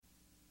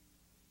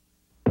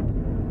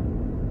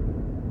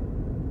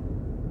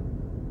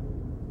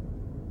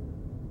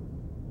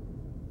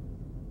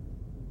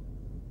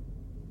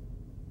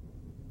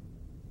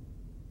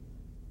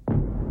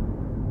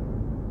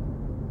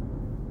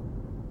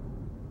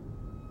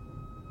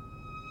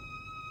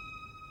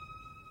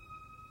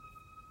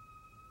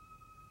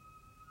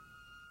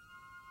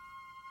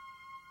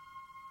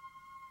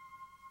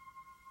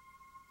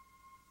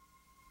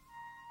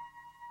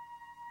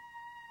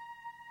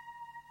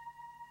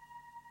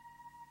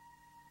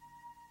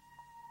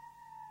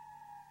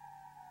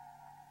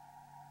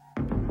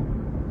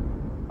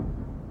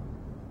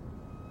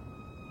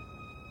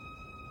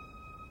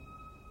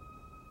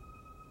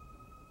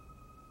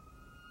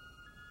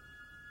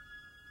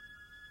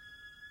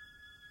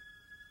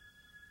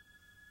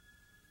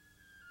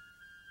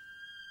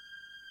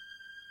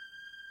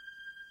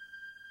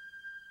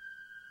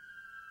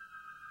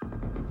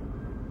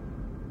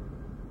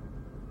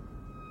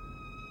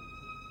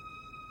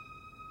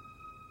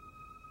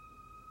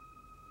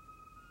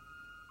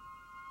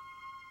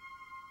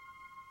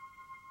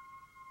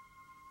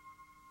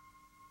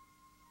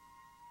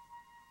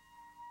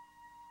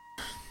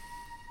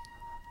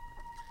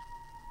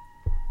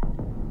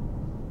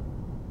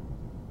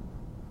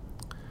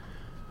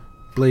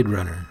Blade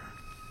Runner,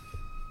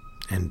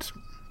 and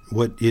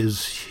what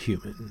is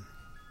human?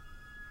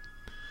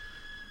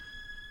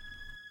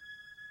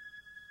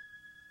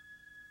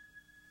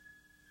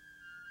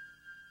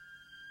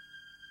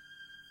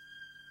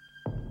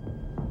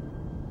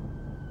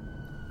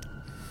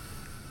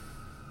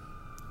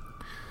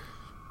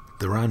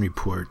 The Ron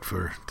Report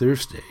for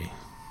Thursday,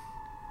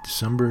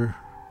 December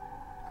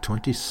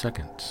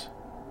 22nd,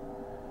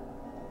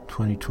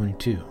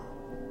 2022.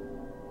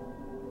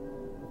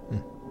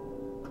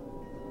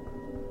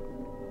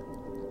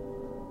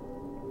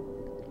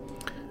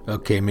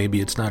 Okay,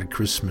 maybe it's not a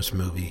Christmas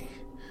movie,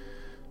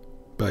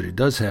 but it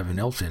does have an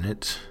elf in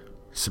it,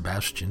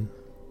 Sebastian,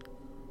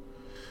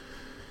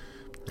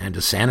 and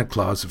a Santa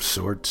Claus of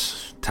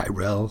sorts,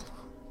 Tyrell,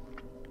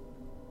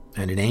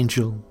 and an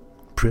angel,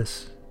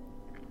 Pris.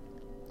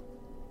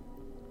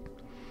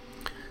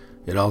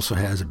 It also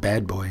has a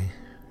bad boy,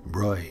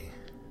 Roy,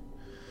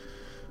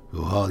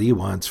 who all he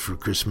wants for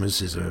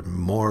Christmas is a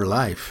more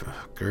life.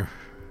 Okay,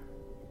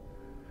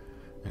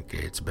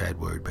 it's a bad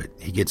word, but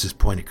he gets his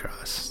point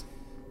across.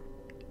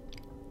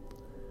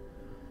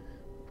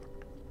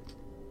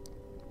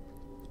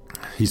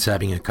 He's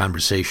having a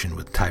conversation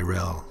with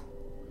Tyrell,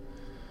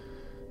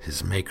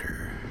 his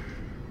maker.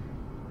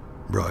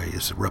 Roy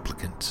is a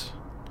replicant,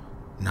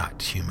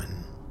 not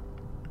human.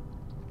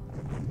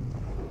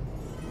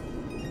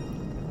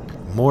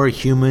 More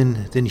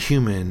human than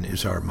human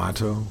is our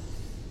motto,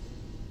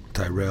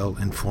 Tyrell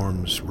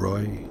informs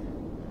Roy,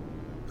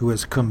 who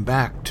has come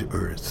back to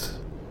Earth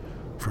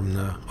from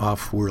the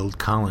off-world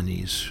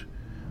colonies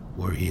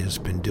where he has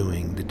been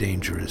doing the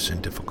dangerous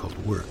and difficult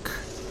work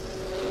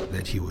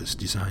that he was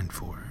designed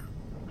for.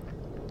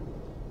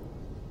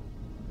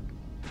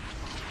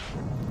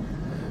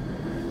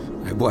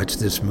 I've watched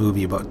this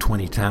movie about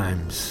 20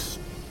 times.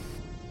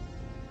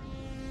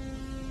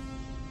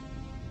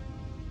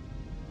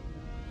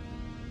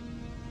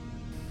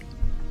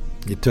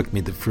 It took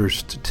me the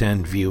first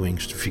 10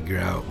 viewings to figure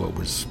out what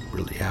was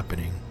really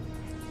happening.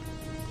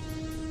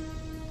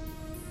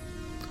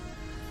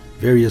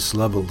 Various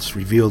levels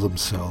reveal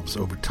themselves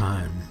over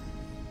time,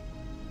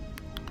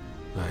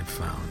 I've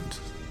found.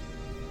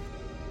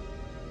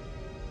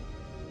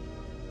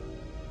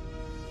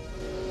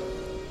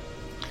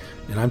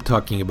 And I'm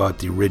talking about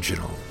the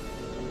original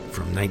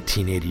from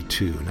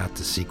 1982, not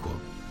the sequel.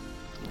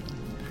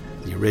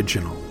 The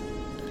original,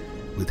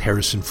 with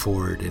Harrison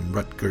Ford and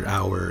Rutger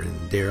Hauer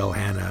and Daryl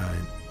Hannah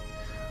and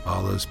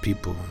all those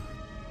people.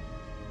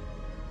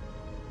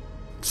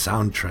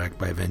 Soundtrack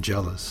by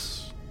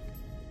Vangelis,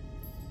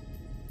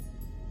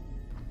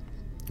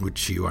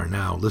 which you are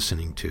now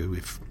listening to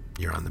if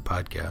you're on the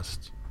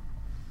podcast.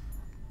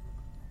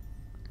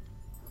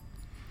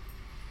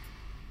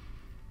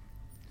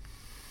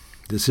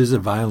 This is a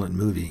violent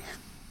movie,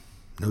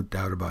 no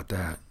doubt about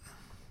that.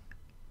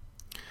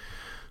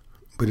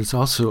 But it's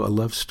also a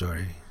love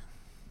story.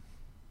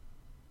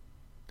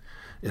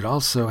 It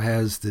also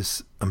has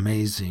this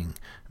amazing,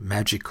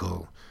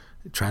 magical,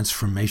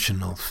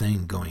 transformational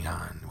thing going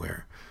on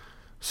where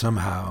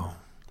somehow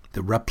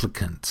the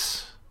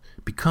replicants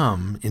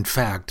become, in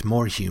fact,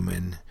 more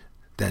human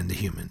than the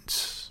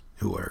humans,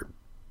 who are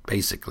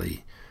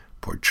basically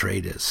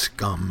portrayed as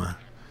scum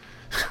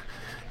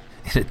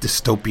in a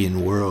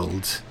dystopian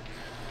world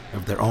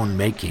of their own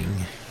making.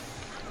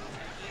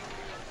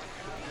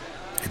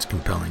 It's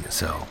compelling as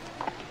hell.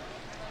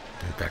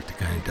 In fact, it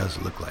kind of does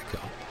look like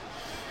hell.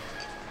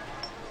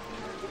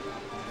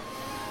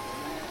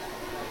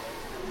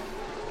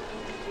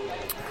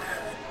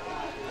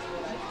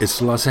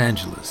 It's Los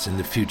Angeles in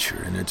the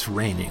future, and it's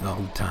raining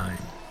all the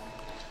time.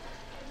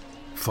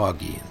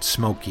 Foggy and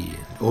smoky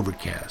and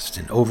overcast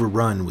and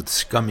overrun with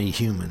scummy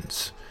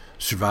humans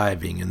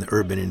surviving in the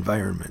urban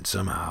environment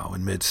somehow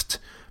amidst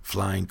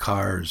flying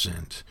cars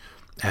and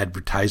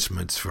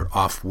advertisements for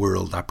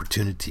off-world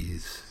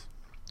opportunities.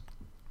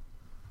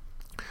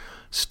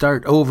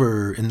 Start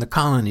over in the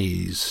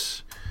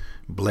colonies,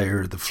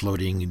 blare the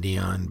floating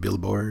neon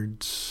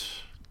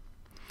billboards.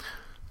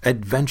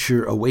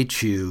 Adventure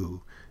awaits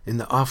you in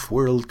the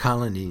off-world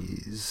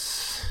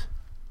colonies.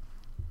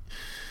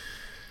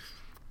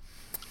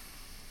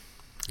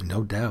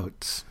 No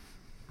doubt.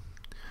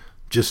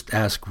 Just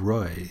ask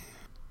Roy.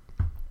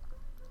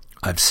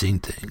 I've seen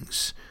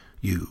things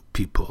you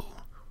people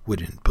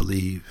wouldn't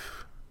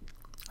believe,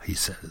 he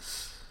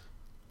says.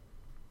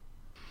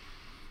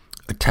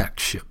 Attack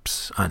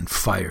ships on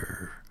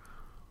fire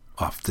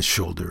off the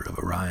shoulder of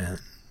Orion.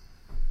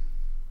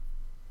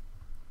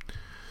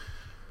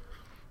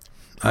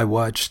 I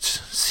watched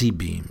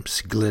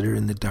C-beams glitter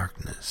in the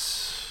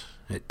darkness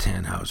at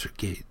Tanhauser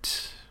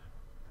Gate.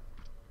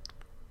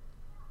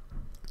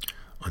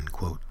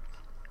 Unquote.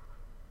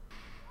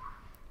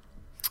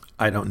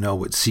 I don't know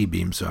what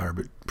C-beams are,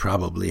 but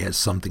probably has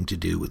something to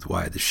do with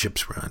why the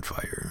ships were on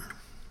fire.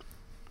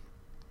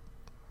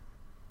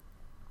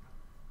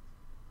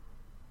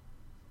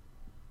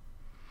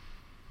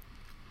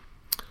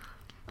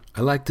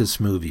 I like this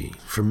movie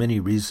for many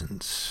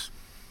reasons.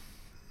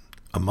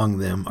 Among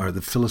them are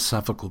the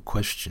philosophical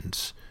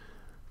questions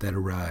that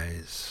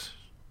arise.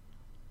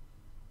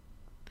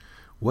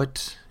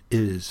 What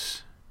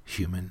is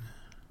human?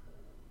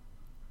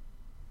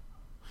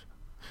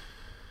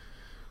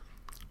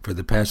 For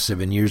the past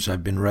 7 years,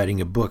 I've been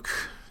writing a book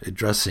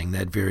addressing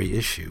that very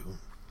issue.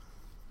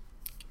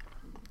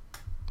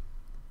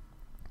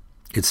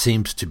 It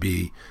seems to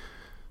be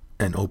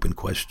an open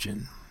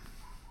question.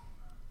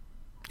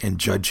 And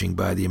judging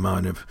by the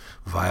amount of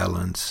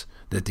violence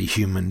that the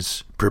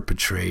humans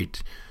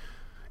perpetrate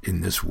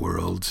in this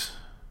world,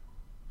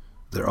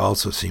 there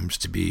also seems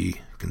to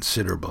be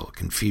considerable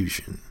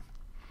confusion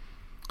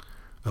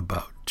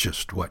about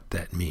just what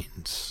that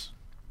means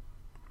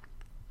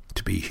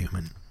to be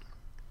human.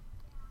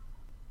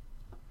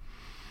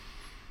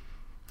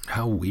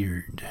 How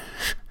weird.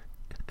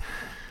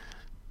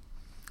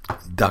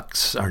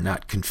 Ducks are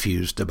not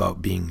confused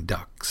about being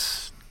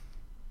ducks.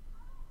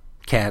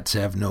 Cats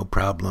have no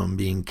problem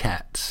being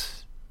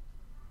cats.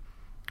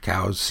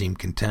 Cows seem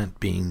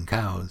content being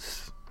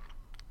cows.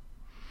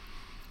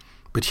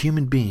 But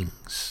human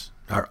beings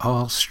are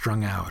all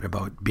strung out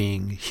about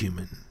being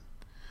human.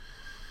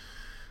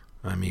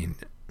 I mean,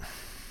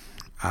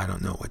 I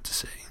don't know what to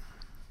say.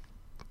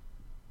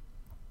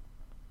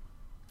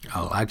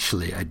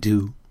 I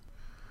do.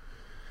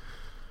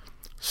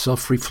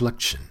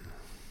 Self-reflection,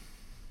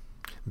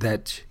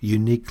 that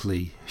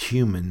uniquely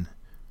human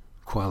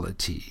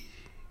quality,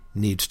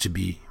 needs to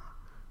be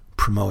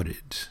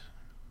promoted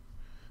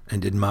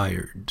and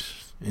admired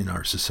in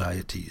our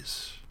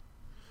societies,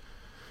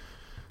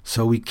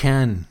 so we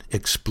can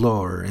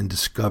explore and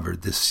discover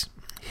this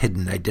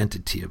hidden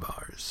identity of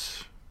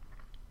ours.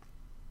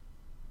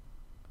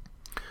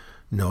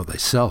 Know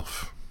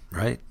thyself,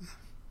 right?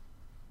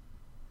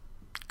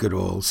 Good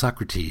old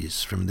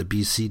Socrates from the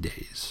BC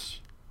days.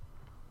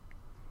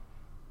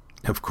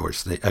 Of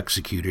course, they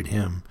executed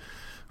him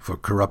for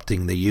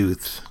corrupting the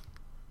youth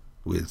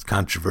with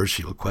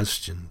controversial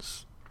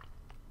questions.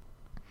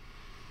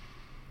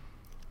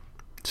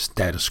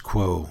 Status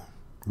quo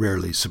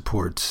rarely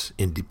supports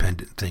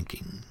independent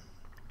thinking.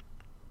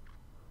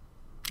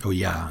 Oh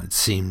yeah, it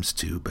seems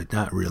to, but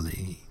not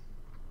really.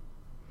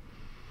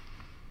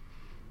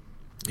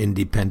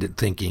 Independent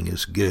thinking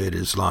is good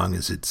as long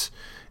as it's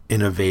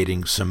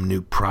innovating some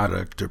new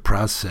product or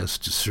process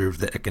to serve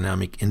the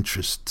economic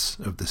interests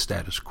of the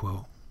status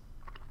quo.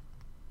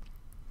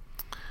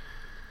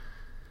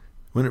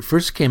 When it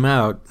first came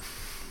out,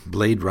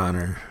 Blade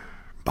Runner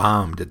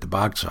bombed at the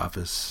box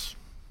office.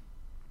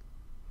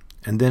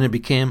 And then it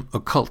became a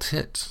cult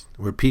hit,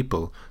 where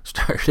people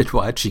started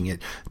watching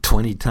it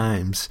 20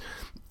 times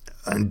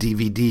on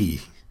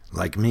DVD,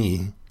 like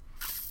me.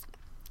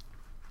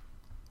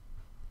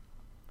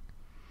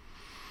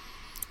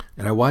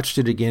 And I watched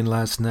it again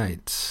last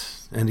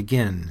night, and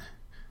again,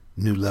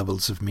 new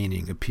levels of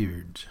meaning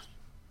appeared.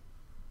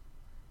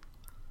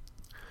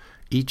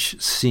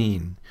 Each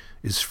scene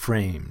is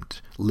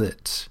framed,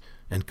 lit,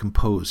 and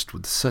composed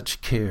with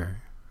such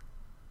care.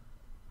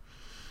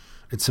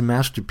 It's a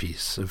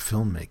masterpiece of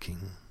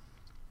filmmaking.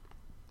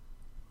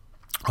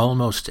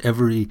 Almost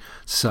every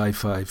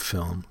sci-fi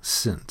film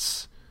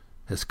since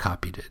has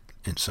copied it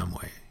in some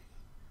way.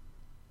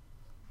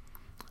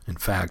 In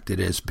fact, it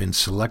has been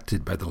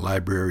selected by the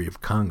Library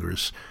of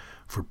Congress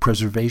for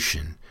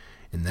preservation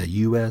in the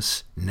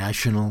U.S.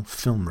 National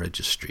Film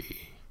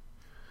Registry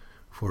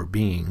for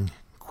being,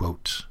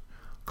 quote,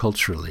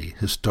 culturally,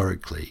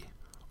 historically,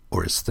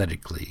 or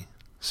aesthetically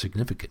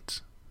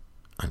significant,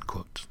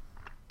 unquote.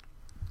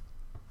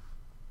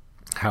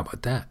 How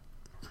about that?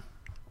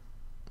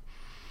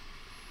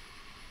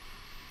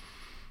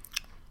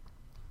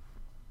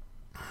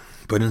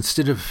 But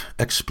instead of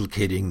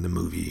explicating the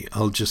movie,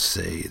 I'll just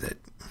say that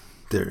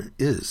there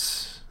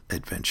is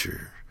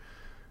adventure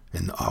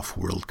in the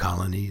off-world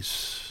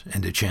colonies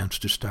and a chance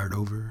to start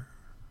over.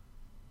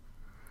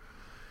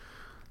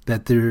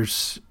 That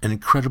there's an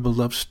incredible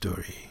love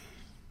story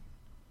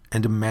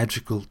and a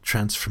magical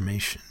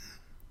transformation.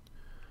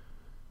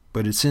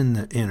 But it's in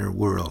the inner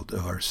world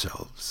of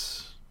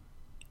ourselves,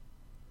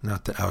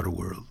 not the outer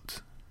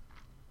world.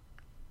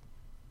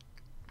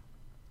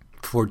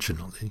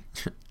 Fortunately,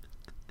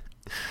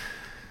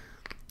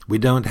 we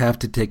don't have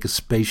to take a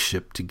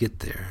spaceship to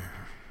get there.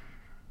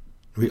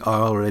 We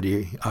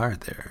already are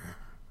there.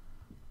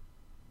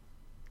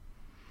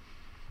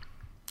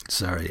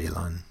 Sorry,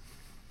 Elon.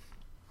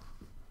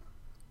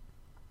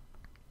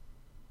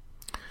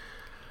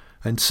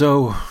 And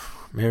so,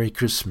 Merry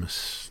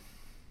Christmas.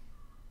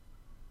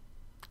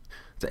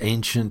 The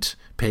ancient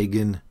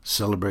pagan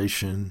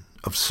celebration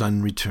of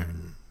sun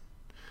return,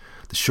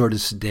 the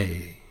shortest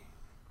day,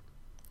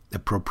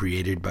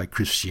 appropriated by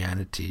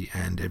Christianity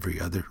and every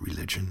other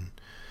religion,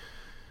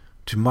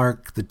 to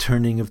mark the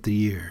turning of the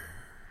year.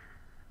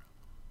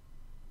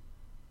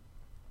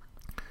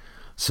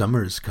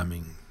 Summer is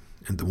coming,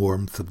 and the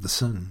warmth of the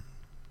sun.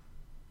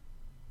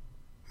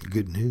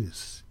 Good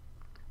news.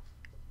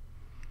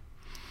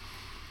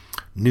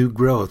 New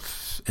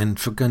growth and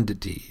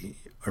fecundity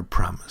are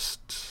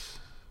promised.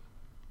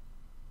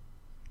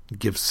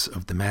 Gifts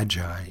of the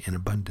Magi in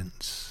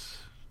abundance.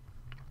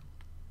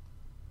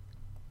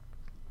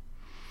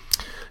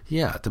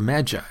 Yeah, the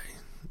Magi.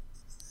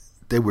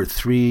 They were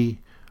three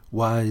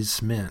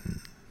wise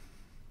men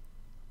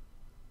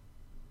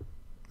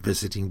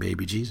visiting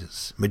baby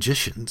Jesus.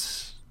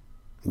 Magicians,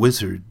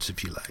 wizards,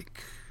 if you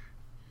like.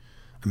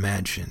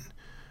 Imagine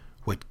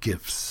what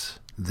gifts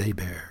they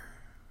bear.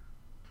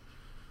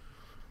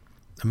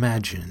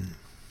 Imagine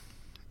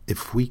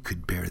if we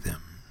could bear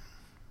them.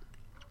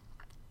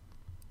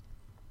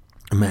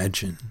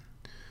 Imagine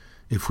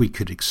if we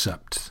could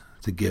accept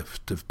the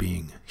gift of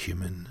being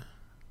human.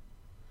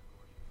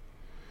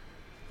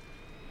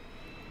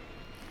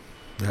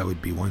 That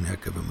would be one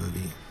heck of a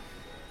movie.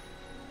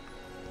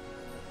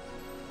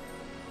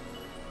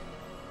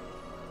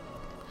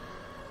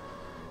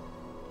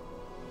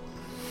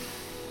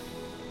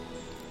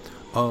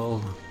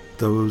 All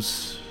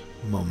those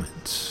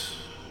moments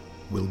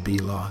will be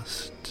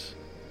lost,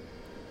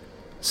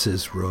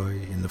 says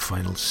Roy in the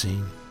final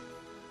scene,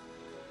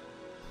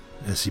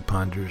 as he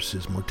ponders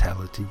his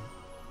mortality,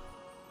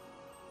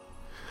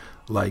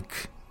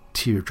 like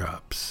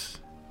teardrops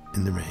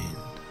in the rain.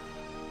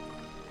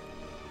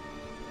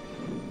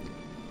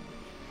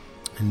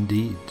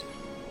 Indeed,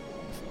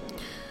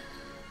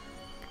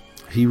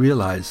 he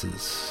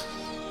realizes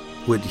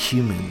what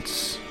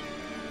humans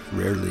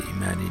rarely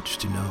manage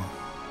to know,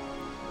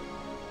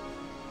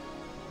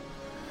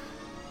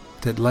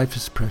 that life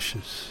is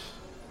precious,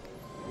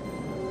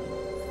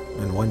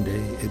 and one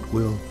day it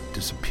will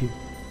disappear.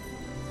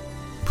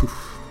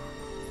 Poof.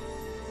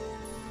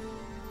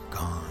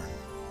 Gone.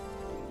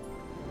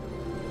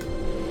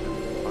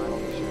 Final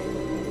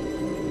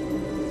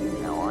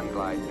mission. Now on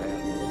glide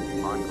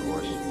path, on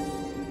course,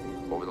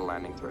 over the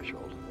landing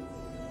threshold.